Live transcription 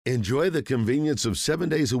Enjoy the convenience of 7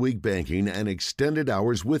 days a week banking and extended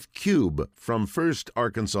hours with Cube from First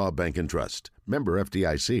Arkansas Bank and Trust. Member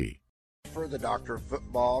FDIC. For the Doctor of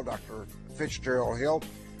Football, Dr. Fitzgerald Hill.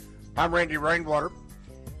 I'm Randy Rainwater.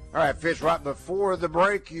 All right, Fitz, right before the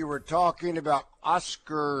break, you were talking about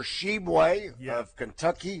Oscar Shebway of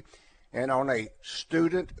Kentucky and on a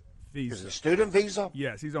student visa. Is it a student visa?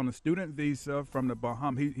 Yes, he's on a student visa from the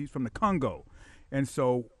Bahamas. He's from the Congo. And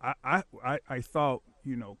so I thought,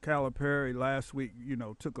 Calipari last week,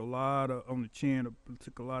 took a lot of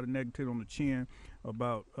negative on the chin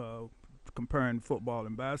about comparing football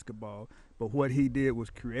and basketball. But what he did was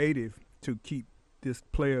creative to keep this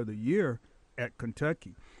player of the year at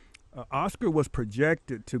Kentucky. Oscar was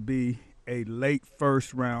projected to be a late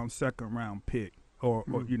first round, second round pick,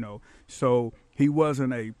 so he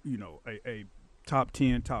wasn't a top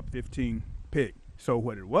 10, top 15 pick. So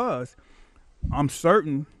what it was, I'm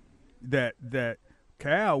certain that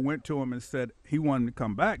Cal went to him and said he wanted to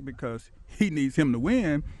come back because he needs him to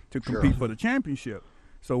win to compete for the championship.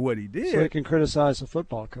 So what he did, so he can criticize the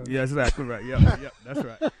football coach. Yeah, exactly right. Yeah, that's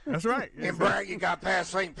right. That's right. And Bragg, you got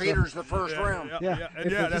past St. Peter's the first round.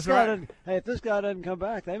 That's right. If this guy doesn't come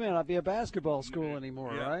back, they may not be a basketball school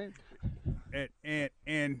anymore, right?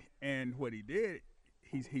 And what he did,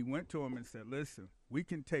 he went to him and said, "Listen, we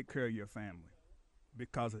can take care of your family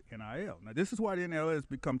because of NIL." Now, this is why the NIL has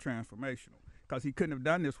become transformational. Because he couldn't have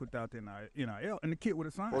done this without the NIL, and the kid would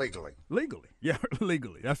have signed. Legally. Yeah,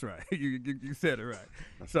 legally. That's right. You said it right.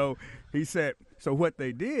 So he said, so what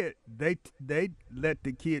they did, they let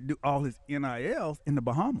the kid do all his NILs in the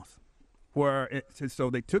Bahamas. So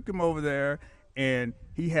they took him over there, and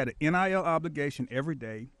he had an NIL obligation every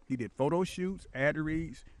day. He did photo shoots, ad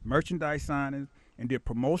reads, merchandise signings, and did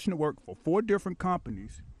promotional work for 4 different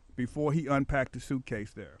companies before he unpacked the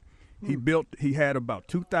suitcase there. He had about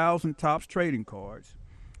 2,000 Topps trading cards.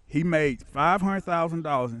 He made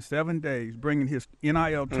 $500,000 in 7 days, bringing his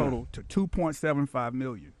NIL total to $2.75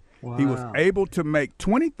 million. Wow. He was able to make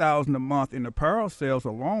 $20,000 a month in apparel sales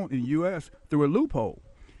alone in the U.S. through a loophole.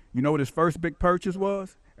 You know what his first big purchase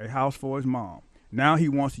was? A house for his mom. Now he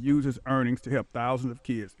wants to use his earnings to help thousands of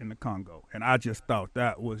kids in the Congo. And I just thought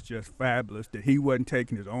that was just fabulous that he wasn't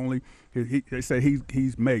taking his only – they say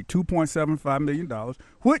he's made $2.75 million,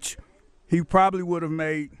 which he probably would have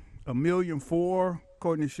made $1.4 million,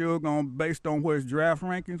 according to Sugar, based on where his draft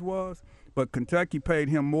rankings was. But Kentucky paid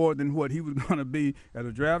him more than what he was going to be as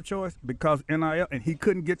a draft choice because NIL, and he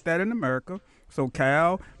couldn't get that in America. So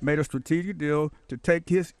Cal made a strategic deal to take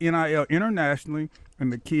his NIL internationally,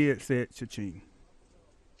 and the kid said, cha-ching.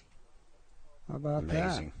 How about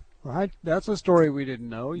Amazing. that? Well, that's a story we didn't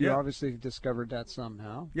know. You obviously discovered that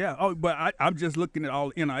somehow. Yeah. Oh, but I'm just looking at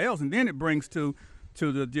all the NILs, and then it brings to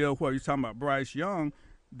the deal where you're talking about Bryce Young,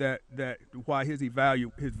 that why his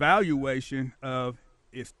valuation of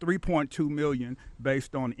is $3.2 million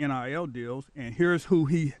based on NIL deals, and here's who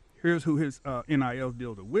his NIL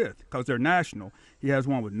deals are with because they're national. He has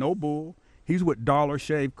one with No Bull. He's with Dollar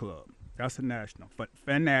Shave Club. That's a national.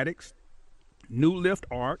 Fanatics, New Lift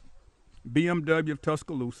Art, BMW of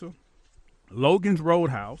Tuscaloosa, Logan's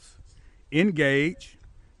Roadhouse, Engage,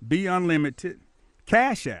 Be Unlimited,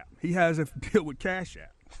 Cash App. He has a deal with Cash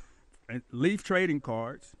App, and Leaf Trading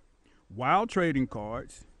Cards, Wild Trading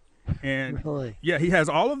Cards, and really? Yeah, he has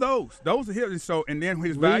all of those. Those are his. So and then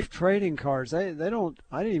his Leaf Trading Cards. They don't.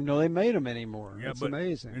 I didn't even know they made them anymore. Yeah, that's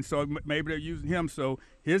amazing. And so maybe they're using him. So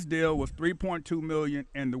his deal was $3.2 million,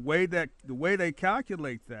 and the way they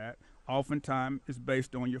calculate that oftentimes is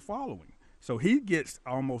based on your following. So he gets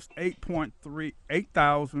almost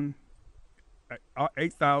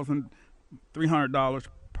 $8,300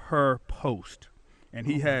 per post, and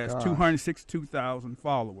he has 262,000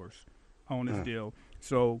 followers on his deal.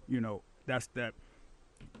 So that's that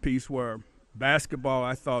piece where basketball,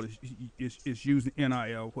 I thought, is using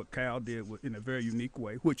NIL, what Cal did in a very unique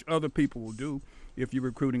way, which other people will do if you're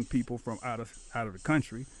recruiting people from out of the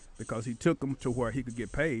country, because he took them to where he could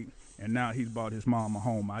get paid, and now he's bought his mom a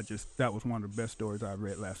home. That was one of the best stories I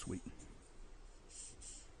read last week.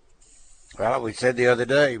 Well, we said the other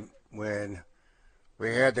day when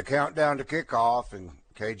we had the countdown to kickoff, and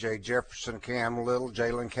KJ Jefferson, Cam Little,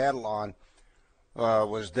 Jalen Catalon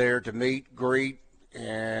was there to meet, greet,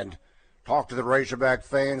 and talk to the Razorback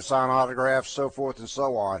fans, sign autographs, so forth and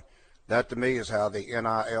so on. That, to me, is how the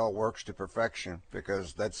NIL works to perfection,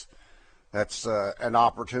 because that's an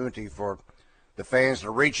opportunity for the fans to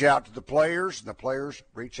reach out to the players, and the players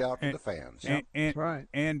reach out to the fans.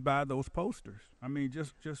 And buy those posters. I mean,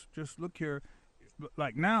 just look here.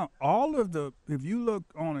 like now, if you look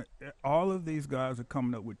on it, all of these guys are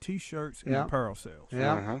coming up with T-shirts and apparel sales.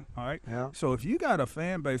 Yeah. All right. Yeah. So if you got a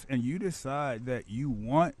fan base and you decide that you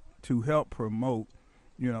want to help promote,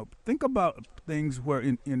 think about things where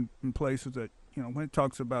in places that when it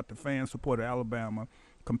talks about the fan support of Alabama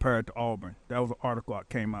compared to Auburn. That was an article that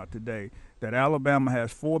came out today that Alabama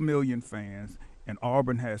has 4 million fans and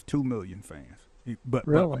Auburn has 2 million fans. But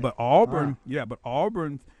really? but Auburn, but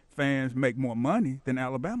Auburn fans make more money than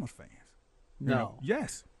Alabama's fans. No.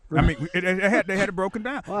 Yes. I mean, they had it broken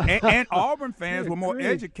down, and Auburn fans were more grief.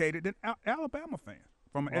 educated than Alabama fans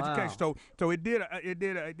from an education. So it did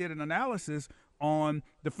an analysis on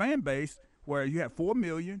the fan base where you have 4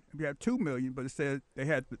 million, you have 2 million, but it said they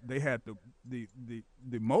had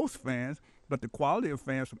the most fans, but the quality of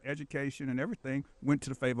fans from education and everything went to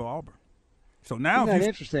the favor of Auburn. So now, isn't that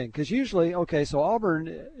interesting? Because usually, so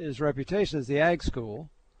Auburn's reputation is the ag school.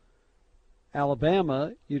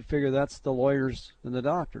 Alabama, you'd figure that's the lawyers and the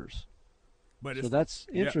doctors. So that's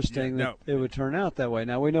interesting that it would turn out that way.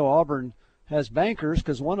 Now, we know Auburn has bankers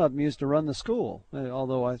because one of them used to run the school,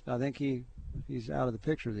 although I think he's out of the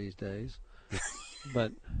picture these days.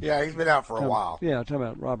 But yeah, he's been out for a while. Yeah, talking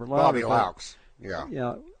about Robert Bobby Laux. Yeah.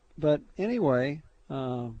 Yeah, but anyway,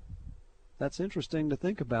 that's interesting to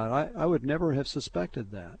think about. I would never have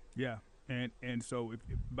suspected that. Yeah, and so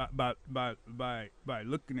by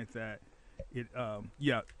looking at that, it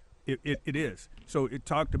is. So it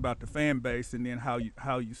talked about the fan base and then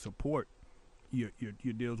how you support your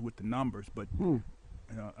deals with the numbers. But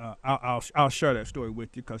I'll share that story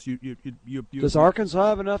with you because you does Arkansas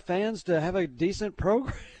have enough fans to have a decent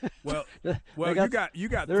program? Well, you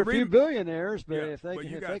got there are three, a few billionaires, but if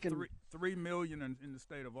they can 3 million in the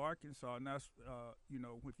state of Arkansas, and that's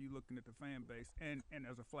if you're looking at the fan base and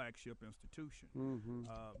as a flagship institution. Mm-hmm.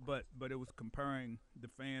 But it was comparing the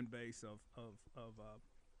fan base of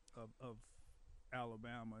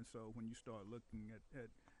Alabama, and so when you start looking at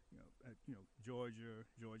Georgia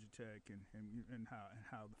Tech, and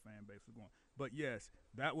how the fan base was going. But yes,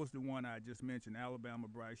 that was the one I just mentioned. Alabama,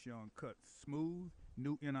 Bryce Young cut smooth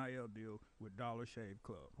new NIL deal with Dollar Shave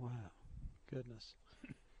Club. Wow, goodness.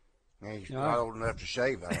 He's not old enough to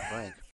shave, I don't think.